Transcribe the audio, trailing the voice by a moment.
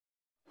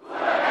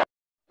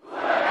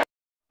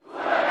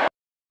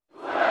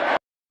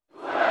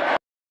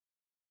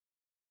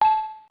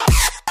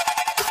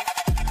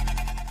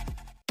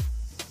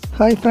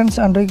Hi friends,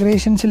 Andro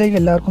Creations like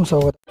എല്ലാവർക്കും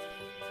സ്വാഗതം.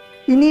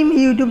 ഇനിയും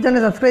ഈ യൂട്യൂബ്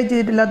ചാനൽ സബ്സ്ക്രൈബ്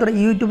ചെയ്തിട്ടില്ലാത്തവർ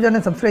ഈ യൂട്യൂബ്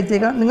ചാനൽ സബ്സ്ക്രൈബ്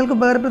ചെയ്യുക. നിങ്ങൾക്ക്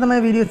ഉപകാരപ്രദമായ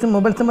വീഡിയോസും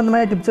മൊബൈൽ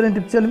സംബന്ധമായ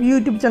ടിപ്സുകളും ഈ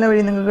യൂട്യൂബ് ചാനൽ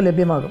വഴി നിങ്ങൾക്ക്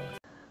ലഭ്യമാകും.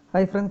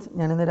 ഹായ് ഫ്രണ്ട്സ്,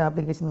 ഞാനിന്നൊരു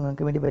ആപ്ലിക്കേഷൻ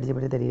നിങ്ങൾക്ക് വേണ്ടി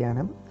പരിചയപ്പെടുത്തി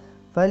തരികയാണ്.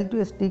 ഫയൽ ടു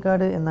SD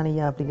കാർഡ് എന്നാണ്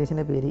ഈ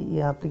ആപ്ലിക്കേഷൻ്റെ പേര്. ഈ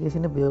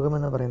ആപ്ലിക്കേഷൻ്റെ ഉപയോഗം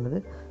എന്ന് പറയുന്നത്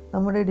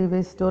നമ്മുടെ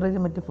ഡിവൈസ്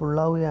സ്റ്റോറേജ് മറ്റ്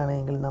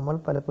ഫുള്ളാവുകയാണെങ്കിൽ നമ്മൾ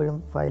പലപ്പോഴും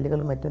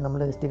ഫയലുകൾ മറ്റും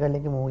നമ്മൾ SD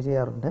കാർഡിലേക്ക് മൂവ്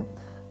ചെയ്യാറുണ്ട്.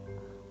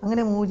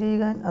 അങ്ങനെ മൂവ്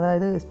ചെയ്യാൻ,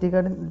 അതായത് SD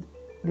കാർഡ്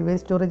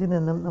ഡിവൈസ് സ്റ്റോറേജിൽ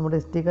നിന്നും നമ്മുടെ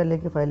SD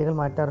കാർഡിലേക്ക് ഫയലുകൾ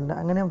മാറ്റാറുണ്ട്.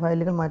 അങ്ങനെ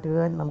ഫയലുകൾ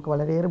മാറ്റുവാൻ നമുക്ക്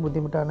വളരെയേറെ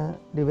ബുദ്ധിമുട്ടാണ്.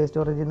 ഡിവൈസ്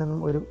സ്റ്റോറേജിൽ നിന്നും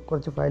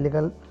കുറച്ച്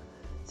ഫയലുകൾ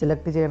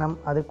സെലക്ട് ചെയ്യണം,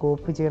 അത്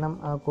കോപ്പി ചെയ്യണം.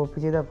 ആ കോപ്പി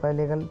ചെയ്ത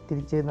ഫയലുകൾ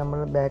തിരിച്ച് നമ്മൾ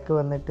ബാക്ക്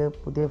വന്നിട്ട്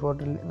പുതിയ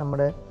ഫോട്ടോയിൽ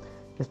നമ്മുടെ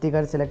SD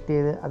കാർഡ് സെലക്ട്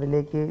ചെയ്ത്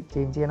അതിലേക്ക്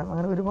ചേഞ്ച് ചെയ്യണം.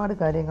 അങ്ങനെ ഒരുപാട്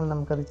കാര്യങ്ങൾ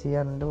നമുക്കത്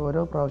ചെയ്യാനുണ്ട്.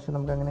 ഓരോ പ്രാവശ്യം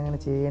നമുക്ക്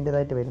അങ്ങനെ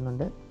ചെയ്യേണ്ടതായിട്ട്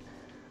വരുന്നുണ്ട്.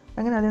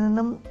 അങ്ങനെ അതിൽ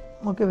നിന്നും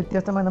ഒക്കെ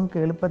വ്യത്യസ്തമായി നമുക്ക്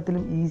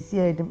എളുപ്പത്തിലും ഈസി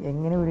ആയിട്ടും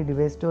എങ്ങനെ ഒരു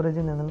ഡിവൈസ്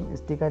സ്റ്റോറേജിൽ നിന്നും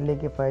SD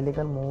കാർഡിലേക്ക്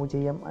ഫയലുകൾ മൂവ്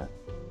ചെയ്യാം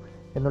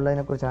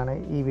എന്നുള്ളതിനെക്കുറിച്ചാണ്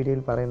ഈ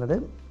വീഡിയോയിൽ പറയുന്നത്.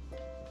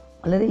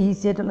 വളരെ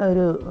ഈസി ആയിട്ടുള്ള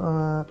ഒരു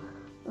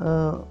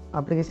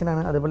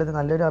ആപ്ലിക്കേഷനാണ്. അതുപോലെ തന്നെ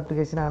നല്ലൊരു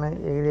ആപ്ലിക്കേഷനാണ്.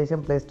 ഏകദേശം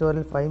പ്ലേ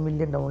സ്റ്റോറിൽ 5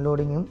 മില്യൺ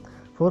ഡൗൺലോഡിങ്ങും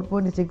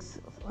 4.6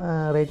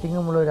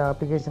 റേറ്റിങ്ങുമുള്ള ഒരു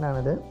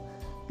ആപ്ലിക്കേഷനാണിത്.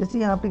 ജസ്റ്റ്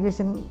ഈ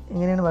ആപ്ലിക്കേഷൻ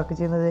എങ്ങനെയാണ് വർക്ക്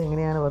ചെയ്യുന്നത്,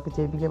 എങ്ങനെയാണ് വർക്ക്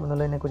ചെയ്യിപ്പിക്കുക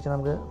എന്നുള്ളതിനെക്കുറിച്ച്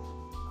നമുക്ക്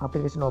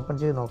ആപ്ലിക്കേഷൻ ഓപ്പൺ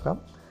ചെയ്ത് നോക്കാം.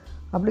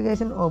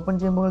 ആപ്ലിക്കേഷൻ ഓപ്പൺ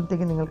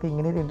ചെയ്യുമ്പോഴത്തേക്ക് നിങ്ങൾക്ക്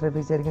ഇങ്ങനെ ഒരു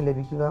ഇൻ്റർഫേസ് ആയിരിക്കും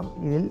ലഭിക്കുക.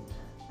 ഇതിൽ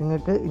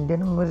നിങ്ങൾക്ക്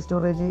ഇന്ത്യൻ മെമ്മറി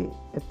സ്റ്റോറേജ്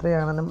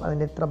എത്രയാണെന്നും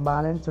അതിൻ്റെ എത്ര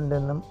ബാലൻസ്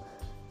ഉണ്ടെന്നും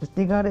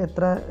SD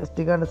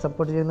കാർഡ്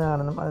സപ്പോർട്ട്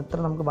ചെയ്യുന്നതാണെന്നും അത് എത്ര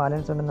നമുക്ക്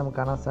ബാലൻസ് ഉണ്ടെന്ന് നമുക്ക്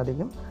കാണാൻ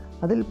സാധിക്കും.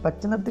 അതിൽ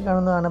പച്ച നിറത്തിൽ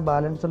കാണുന്നതാണ്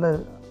ബാലൻസ് ഉള്ള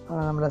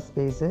നമ്മുടെ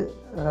സ്പേസ്.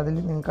 അതിൽ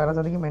നിങ്ങൾക്ക് കാണാൻ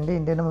സാധിക്കും എൻ്റെ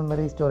ഇന്ത്യൻ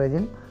മെമ്മറി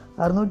സ്റ്റോറേജിൽ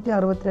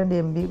 662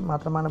 MB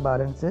മാത്രമാണ്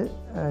ബാലൻസ്.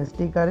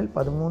 SD കാർഡിൽ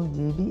 13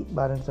 GB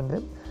ബാലൻസ് ഉണ്ട്.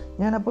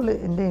 ഞാനപ്പോൾ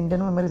എൻ്റെ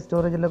ഇന്ത്യൻ മെമ്മറി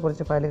സ്റ്റോറേജിലുള്ള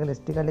കുറച്ച് ഫയലുകൾ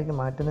SD കാർഡിലേക്ക്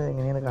മാറ്റുന്നത്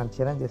എങ്ങനെയെന്ന്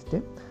കാണിച്ചു തരാം. ജസ്റ്റ്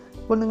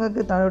ഇപ്പോൾ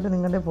നിങ്ങൾക്ക് താഴോട്ട്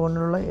നിങ്ങളുടെ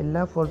ഫോണിലുള്ള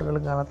എല്ലാ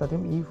ഫോൾഡറുകളും കാണാൻ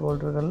സാധിക്കും. ഈ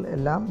ഫോൾഡറുകൾ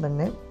എല്ലാം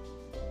തന്നെ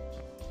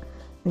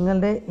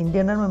നിങ്ങളുടെ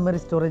ഇൻറ്റേർണൽ മെമ്മറി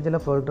സ്റ്റോറേജിലെ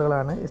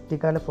ഫോൾഡറുകളാണ്. SD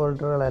കാർഡിലെ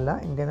ഫോൾഡറുകളല്ല,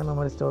 ഇൻറ്റേർണൽ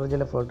മെമ്മറി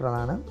സ്റ്റോറേജിലെ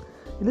ഫോൾഡറുകളാണ്.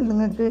 ഇതിൽ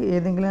നിങ്ങൾക്ക്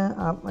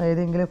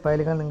ഏതെങ്കിലും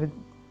ഫയലുകൾ നിങ്ങൾക്ക്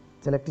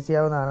സെലക്ട്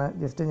ചെയ്യാവുന്നതാണ്.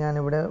 ജസ്റ്റ്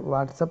ഞാനിവിടെ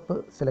വാട്സപ്പ്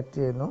സെലക്ട്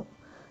ചെയ്യുന്നു.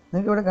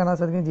 നിങ്ങൾക്ക് ഇവിടെ കാണാൻ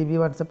സാധിക്കും GB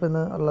വാട്സപ്പ്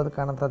എന്നുള്ളത്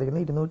കാണാൻ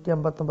സാധിക്കുന്നു.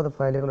 259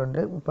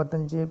 ഫയലുകളുണ്ട്.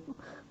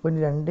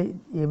 35.2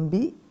 MB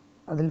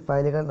അതിൽ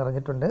ഫയലുകൾ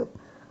നിറഞ്ഞിട്ടുണ്ട്.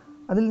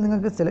 അതിൽ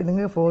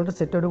നിങ്ങൾക്ക് ഫോൾഡർ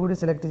സെറ്റോടുകൂടി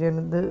സെലക്ട്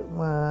ചെയ്യുന്നത്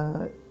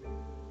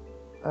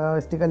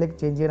SD കാർഡിലേക്ക്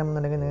ചേഞ്ച്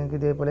ചെയ്യണമെന്നുണ്ടെങ്കിൽ നിങ്ങൾക്ക്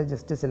ഇതേപോലെ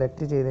ജസ്റ്റ്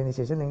സെലക്ട് ചെയ്തതിന്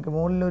ശേഷം നിങ്ങൾക്ക്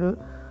മുകളിലൊരു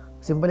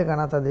സിമ്പിൾ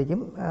കാണാൻ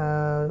സാധിക്കും.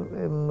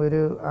 ഒരു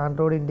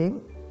ആൻഡ്രോയിഡ്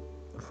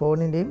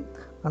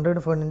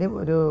ഫോണിൻ്റെയും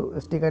ഒരു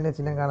SD കാർഡിൻ്റെ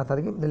ചിഹ്നം കാണാൻ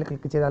സാധിക്കും. ഇതിൽ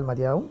ക്ലിക്ക് ചെയ്താൽ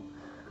മതിയാവും.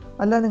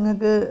 അല്ല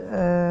നിങ്ങൾക്ക്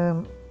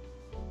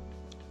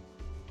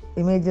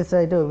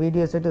ഇമേജസായിട്ടോ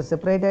വീഡിയോസായിട്ടോ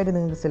സെപ്പറേറ്റ് ആയിട്ട്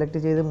നിങ്ങൾക്ക് സെലക്ട്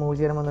ചെയ്ത് മൂവ്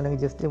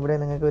ചെയ്യണമെന്നുണ്ടെങ്കിൽ ജസ്റ്റ് ഇവിടെ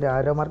നിങ്ങൾക്ക് ഒരു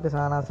ആരോ മാർക്ക്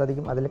കാണാൻ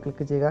സാധിക്കും. അതിൽ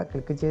ക്ലിക്ക് ചെയ്യുക.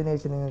 ക്ലിക്ക് ചെയ്തതിന്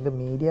ശേഷം നിങ്ങൾക്ക്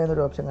മീഡിയ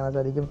എന്നൊരു ഓപ്ഷൻ കാണാൻ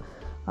സാധിക്കും.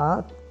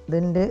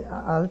 അതിൻ്റെ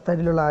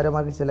സൈഡിലുള്ള ആരോ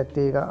മാർക്ക് സെലക്ട്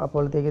ചെയ്യുക.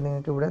 അപ്പോഴത്തേക്ക്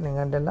നിങ്ങൾക്ക് ഇവിടെ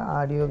നിങ്ങളുടെ എല്ലാ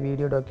ആഡിയോ,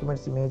 വീഡിയോ,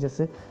 ഡോക്യുമെൻറ്റ്സ്,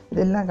 ഇമേജസ്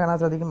ഇതെല്ലാം കാണാൻ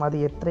സാധിക്കും. അത്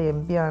എത്ര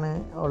MB ആണ്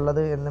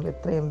ഉള്ളത് എന്നും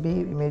എത്ര MB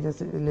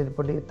ഇമേജസ്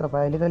ഇരിപ്പുണ്ട്, എത്ര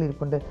ഫയലുകൾ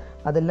ഇരിപ്പുണ്ട്,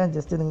 അതെല്ലാം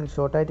ജസ്റ്റ് നിങ്ങൾക്ക്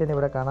ഷോർട്ടായിട്ട് തന്നെ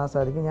ഇവിടെ കാണാൻ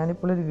സാധിക്കും.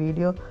 ഞാനിപ്പോൾ ഒരു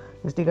വീഡിയോ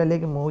SD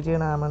കാർഡിലേക്ക് മൂവ്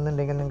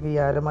ചെയ്യണമെന്നുണ്ടെങ്കിൽ നിങ്ങൾക്ക് ഈ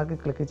ആരോ മാർക്ക്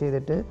ക്ലിക്ക്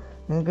ചെയ്തിട്ട്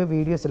നിങ്ങൾക്ക്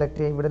വീഡിയോ സെലക്ട്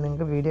ചെയ്യാം. ഇവിടെ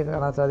നിങ്ങൾക്ക് വീഡിയോ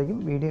കാണാൻ സാധിക്കും.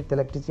 വീഡിയോ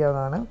സെലക്ട്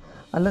ചെയ്യാവുന്നതാണ്.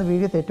 അല്ലാതെ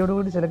വീഡിയോ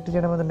തെറ്റോടുകൂടി സെലക്ട്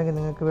ചെയ്യണമെന്നുണ്ടെങ്കിൽ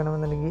നിങ്ങൾക്ക്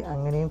വേണമെന്നുണ്ടെങ്കിൽ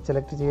അങ്ങനെയും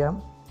സെലക്ട് ചെയ്യാം.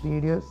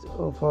 വീഡിയോ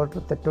ഫോൾഡർ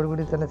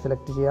തെറ്റോടുകൂടി തന്നെ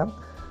സെലക്ട് ചെയ്യാം.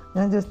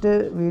 ഞാൻ ജസ്റ്റ്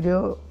വീഡിയോ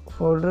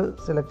ഫോൾഡർ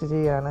സെലക്ട്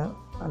ചെയ്യുകയാണ്.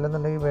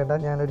 അല്ലെന്നുണ്ടെങ്കിൽ വേണ്ട,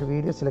 ഞാനൊരു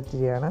വീഡിയോ സെലക്ട്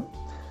ചെയ്യുകയാണ്.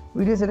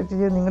 വീഡിയോ സെലക്ട്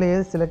ചെയ്ത് നിങ്ങൾ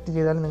ഏത് സെലക്ട്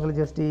ചെയ്താലും നിങ്ങൾ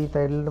ജസ്റ്റ് ഈ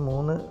സൈഡിൽ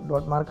 3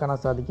 ഡോട്ട് മാർക്ക് കാണാൻ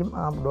സാധിക്കും.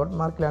 ആ ഡോട്ട്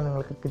മാർക്കിലാണ്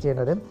നിങ്ങൾ ക്ലിക്ക്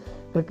ചെയ്യേണ്ടത്.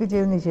 ക്ലിക്ക്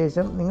ചെയ്തതിന്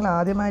ശേഷം നിങ്ങൾ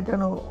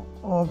ആദ്യമായിട്ടാണ്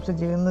ഓപ്ഷൻ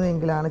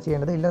ചെയ്യുന്നതെങ്കിലാണ്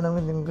ചെയ്യേണ്ടത്. ഇല്ല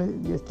നിങ്ങൾക്ക്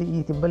ജസ്റ്റ് ഈ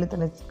സിമ്പിളിൽ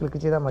തന്നെ ക്ലിക്ക്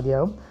ചെയ്താൽ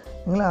മതിയാവും.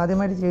 നിങ്ങൾ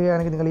ആദ്യമായിട്ട്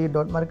ചെയ്യുകയാണെങ്കിൽ നിങ്ങൾ ഈ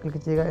ഡോട്ട് മാർക്ക്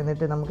ക്ലിക്ക് ചെയ്യുക.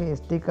 എന്നിട്ട് നമുക്ക്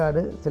SD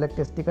കാർഡ്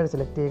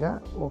സെലക്ട് ചെയ്യുക.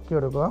 ഓക്കെ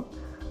കൊടുക്കുക.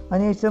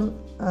 അതിനുശേഷം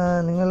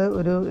നിങ്ങൾ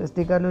ഒരു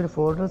SD കാർഡിൽ ഒരു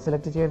ഫോൾഡർ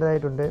സെലക്ട്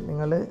ചെയ്യേണ്ടതായിട്ടുണ്ട്.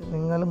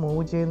 നിങ്ങൾ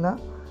മൂവ് ചെയ്യുന്ന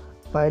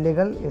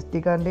ഫയലുകൾ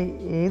SD കാർഡിൻ്റെ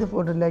ഏത്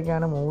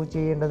ഫോൾഡറിലേക്കാണ് മൂവ്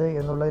ചെയ്യേണ്ടത്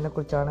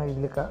എന്നുള്ളതിനെക്കുറിച്ചാണ്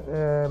ഇതിൽ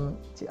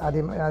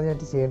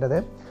ആദ്യമായിട്ട് ചെയ്യേണ്ടത്.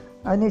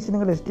 അതിനുശേഷം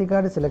നിങ്ങൾ SD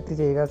കാർഡ് സെലക്ട്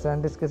ചെയ്യുക.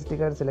 സാൻഡിസ്ക് SD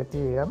കാർഡ് സെലക്ട്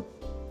ചെയ്യുക.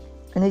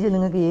 അതിനുശേഷം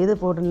നിങ്ങൾക്ക് ഏത്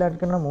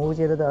ഫോൾഡറിലേക്കാണ് മൂവ്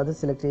ചെയ്യേണ്ടത് അത്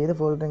സെലക്ട് ചെയ്ത്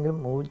ഫോൾഡറെങ്കിലും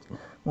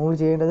മൂവ്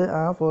ചെയ്യേണ്ടത്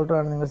ആ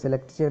ഫോൾഡറാണ് നിങ്ങൾ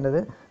സെലക്ട് ചെയ്യേണ്ടത്.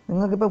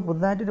 നിങ്ങൾക്കിപ്പോൾ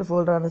പുതുതായിട്ടൊരു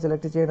ഫോൾഡറാണ്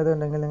സെലക്ട്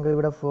ചെയ്യേണ്ടതുണ്ടെങ്കിൽ നിങ്ങൾ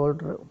ഇവിടെ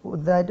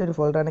പുതുതായിട്ടൊരു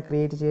ഫോൾഡറാണ്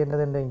ക്രിയേറ്റ്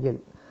ചെയ്യേണ്ടതുണ്ടെങ്കിൽ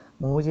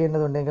മൂവ്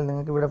ചെയ്യേണ്ടതുണ്ടെങ്കിൽ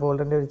നിങ്ങൾക്ക് ഇവിടെ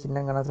ഫോൾഡറിൻ്റെ ഒരു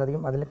ചിഹ്നം കാണാൻ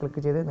സാധിക്കും. അതിൽ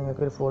ക്ലിക്ക് ചെയ്ത്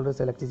നിങ്ങൾക്കൊരു ഫോൾഡർ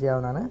സെലക്ട്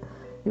ചെയ്യാവുന്നതാണ്.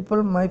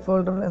 ഇപ്പോൾ മൈ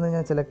ഫോൾഡർ എന്ന്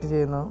ഞാൻ സെലക്ട്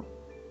ചെയ്യുന്നു.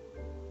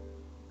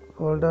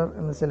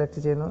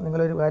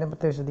 നിങ്ങളൊരു കാര്യം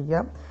പ്രത്യേകം ശ്രദ്ധിക്കുക.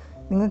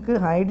 നിങ്ങൾക്ക്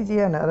ഹൈഡ്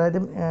ചെയ്യാൻ, അതായത്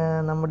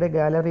നമ്മുടെ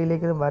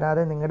ഗാലറിയിലേക്ക്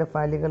വരാതെ നിങ്ങളുടെ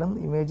ഫയലുകളും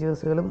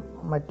ഇമേജസുകളും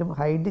മറ്റും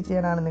ഹൈഡ്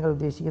ചെയ്യാനാണ് നിങ്ങൾ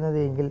ഉദ്ദേശിക്കുന്നത്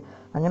എങ്കിൽ,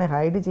 അങ്ങനെ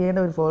ഹൈഡ് ചെയ്യേണ്ട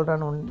ഒരു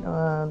ഫോൾഡറാണ്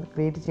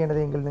ക്രിയേറ്റ്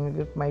ചെയ്യേണ്ടതെങ്കിൽ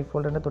നിങ്ങൾക്ക് മൈ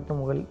ഫോൾഡറിൻ്റെ തൊട്ട്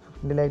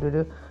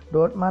ഫ്രണ്ടിലായിട്ടൊരു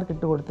ഡോട്ട് മാർക്ക്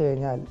ഇട്ട് കൊടുത്തു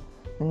കഴിഞ്ഞാൽ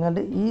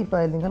നിങ്ങളുടെ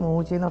നിങ്ങൾ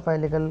മൂവ് ചെയ്യുന്ന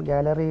ഫയലുകൾ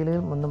ഗാലറിയിൽ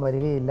ഒന്നും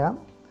വരികയില്ല.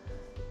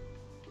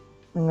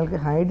 നിങ്ങൾക്ക്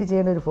ഹൈഡ്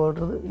ചെയ്യേണ്ട ഒരു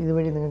ഫോൾഡർ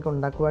ഇതുവഴി നിങ്ങൾക്ക്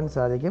ഉണ്ടാക്കുവാൻ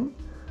സാധിക്കും.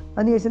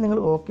 അതിനുശേഷം നിങ്ങൾ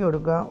ഓക്കെ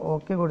കൊടുക്കുക.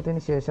 ഓക്കെ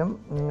കൊടുത്തതിന് ശേഷം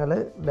നിങ്ങൾ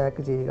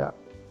ബാക്ക് ചെയ്യുക.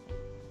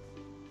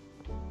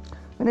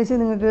 അതിനുശേഷം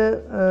നിങ്ങൾക്ക്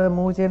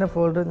മൂവ് ചെയ്യുന്ന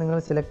ഫോൾഡർ നിങ്ങൾ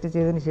സെലക്ട്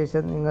ചെയ്തതിന്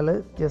ശേഷം നിങ്ങൾ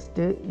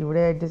ജസ്റ്റ്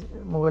ഇവിടെയായിട്ട്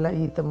മുകളിൽ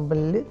ഈ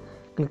തമ്പലിൽ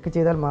ക്ലിക്ക്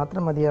ചെയ്താൽ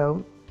മാത്രം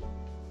മതിയാവും.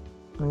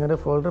 നിങ്ങളുടെ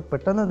ഫോൾഡർ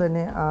പെട്ടെന്ന്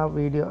തന്നെ ആ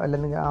വീഡിയോ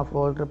അല്ലെങ്കിൽ ആ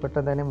ഫോൾഡർ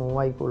പെട്ടെന്ന് തന്നെ മൂവ്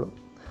ആയിക്കോളും.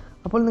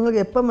 അപ്പോൾ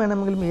നിങ്ങൾക്ക് എപ്പം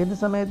വേണമെങ്കിലും ഏത്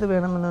സമയത്ത്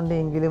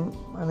വേണമെന്നുണ്ടെങ്കിലും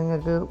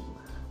നിങ്ങൾക്ക്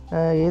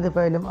ഏത്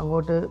ഫയലും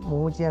അങ്ങോട്ട്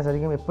മൂവ് ചെയ്യാൻ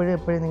സാധിക്കും.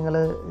 എപ്പോഴും നിങ്ങൾ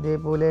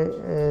ഇതേപോലെ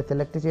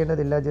സെലക്ട്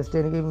ചെയ്യേണ്ടതില്ല. ജസ്റ്റ്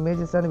എനിക്ക്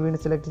ഇമേജസാണ്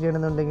വീണ്ടും സെലക്ട്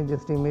ചെയ്യണമെന്നുണ്ടെങ്കിൽ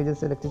ജസ്റ്റ് ഇമേജസ്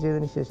സെലക്ട്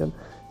ചെയ്തതിന് ശേഷം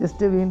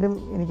ജസ്റ്റ് വീണ്ടും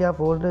എനിക്ക് ആ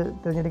ഫോൾഡർ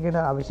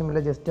തിരഞ്ഞെടുക്കേണ്ട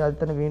ആവശ്യമില്ല. ജസ്റ്റ് അതിൽ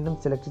തന്നെ വീണ്ടും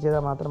സെലക്ട്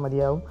ചെയ്താൽ മാത്രം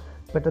മതിയാവും.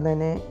 പെട്ടെന്ന്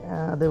തന്നെ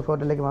അത്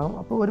ഫോൾഡറിലേക്ക് മാറും.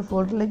 അപ്പോൾ ഒരു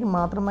ഫോൾഡറിലേക്ക്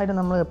മാത്രമായിട്ട്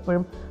നമ്മൾ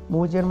എപ്പോഴും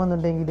മൂവ്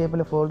ചെയ്യണമെന്നുണ്ടെങ്കിൽ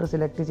ഇതേപോലെ ഫോൾഡർ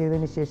സെലക്ട്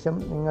ചെയ്തതിന് ശേഷം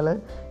നിങ്ങൾ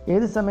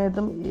ഏത്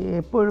സമയത്തും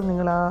എപ്പോഴും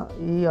നിങ്ങൾ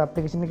ഈ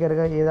ആപ്ലിക്കേഷനിൽ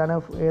കയറുക,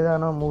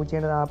 ഏതാണോ മൂവ്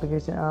ചെയ്യേണ്ടത് ആ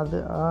ആപ്ലിക്കേഷൻ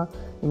ആ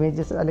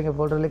ഇമേജസ് അല്ലെങ്കിൽ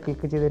ഫോൾഡറിൽ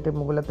ക്ലിക്ക് ചെയ്തിട്ട്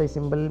മുകളിലത്തെ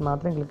സിമ്പിളിൽ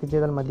മാത്രം ക്ലിക്ക്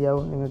ചെയ്താൽ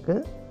മതിയാവും. നിങ്ങൾക്ക്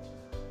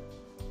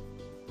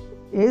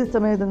ഏത്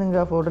സമയത്തും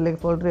നിങ്ങൾക്ക് ആ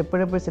ഫോൾഡർ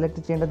എപ്പോഴെപ്പോഴും സെലക്ട്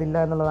ചെയ്യേണ്ടതില്ല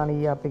എന്നുള്ളതാണ്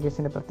ഈ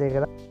ആപ്ലിക്കേഷൻ്റെ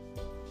പ്രത്യേകത.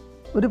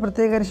 ഒരു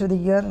പ്രത്യേക കാര്യം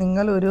ശ്രദ്ധിക്കുക,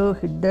 നിങ്ങൾ ഒരു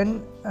ഹിഡൻ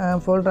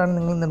ഫോൾഡറാണ്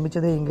നിങ്ങൾ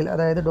നിർമ്മിച്ചത് എങ്കിൽ,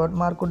 അതായത് ഡോട്ട്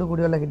മാർക്കോട്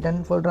കൂടിയുള്ള ഹിഡൻ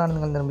ഫോൾഡറാണ്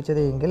നിങ്ങൾ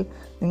നിർമ്മിച്ചത് എങ്കിൽ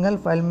നിങ്ങൾ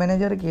ഫയൽ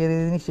മാനേജർ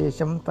കയറിയതിന്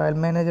ശേഷം ഫയൽ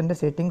മാനേജറിൻ്റെ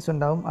സെറ്റിങ്സ്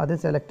ഉണ്ടാവും. അത്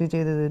സെലക്ട്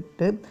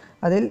ചെയ്തിട്ട്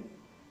അതിൽ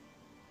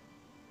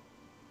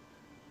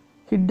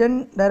ഹിഡൻ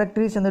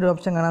ഡയറക്ടറീസ് എന്നൊരു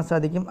ഓപ്ഷൻ കാണാൻ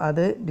സാധിക്കും.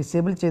 അത്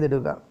ഡിസേബിൾ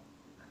ചെയ്തിടുക.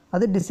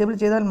 അത് ഡിസേബിൾ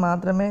ചെയ്താൽ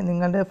മാത്രമേ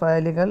നിങ്ങളുടെ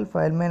ഫയലുകൾ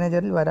ഫയൽ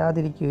മാനേജറിൽ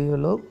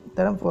വരാതിരിക്കുകയുള്ളൂ.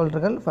 ഇത്തരം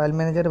ഫോൾഡറുകൾ ഫയൽ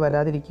മാനേജറിൽ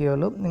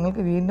വരാതിരിക്കുകയുള്ളൂ.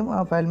 നിങ്ങൾക്ക് വീണ്ടും ആ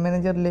ഫയൽ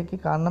മാനേജറിലേക്ക്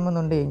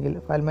കാണണമെന്നുണ്ടെങ്കിൽ,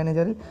 ഫയൽ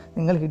മാനേജറിൽ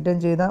നിങ്ങൾ ഹിഡൻ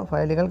ചെയ്ത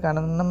ഫയലുകൾ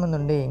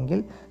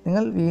കാണണമെന്നുണ്ടെങ്കിൽ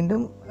നിങ്ങൾ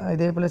വീണ്ടും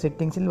ഇതേപോലെ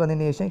സെറ്റിങ്സിൽ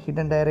വന്നതിന് ശേഷം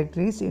ഹിഡൻ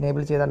ഡയറക്ടറീസ്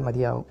എനേബിൾ ചെയ്താൽ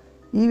മതിയാവും.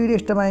 ഈ വീഡിയോ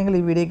ഇഷ്ടമായെങ്കിൽ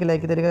ഈ വീഡിയോയ്ക്ക്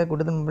ലൈക്ക് തരിക.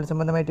 കൂടുതൽ മൊബൈൽ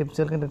സംബന്ധമായ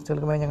ടിപ്സുകൾക്കും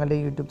ട്രിക്സുകൾക്കുമായി ഞങ്ങളുടെ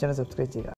യൂട്യൂബ് ചാനൽ സബ്സ്ക്രൈബ് ചെയ്യുക.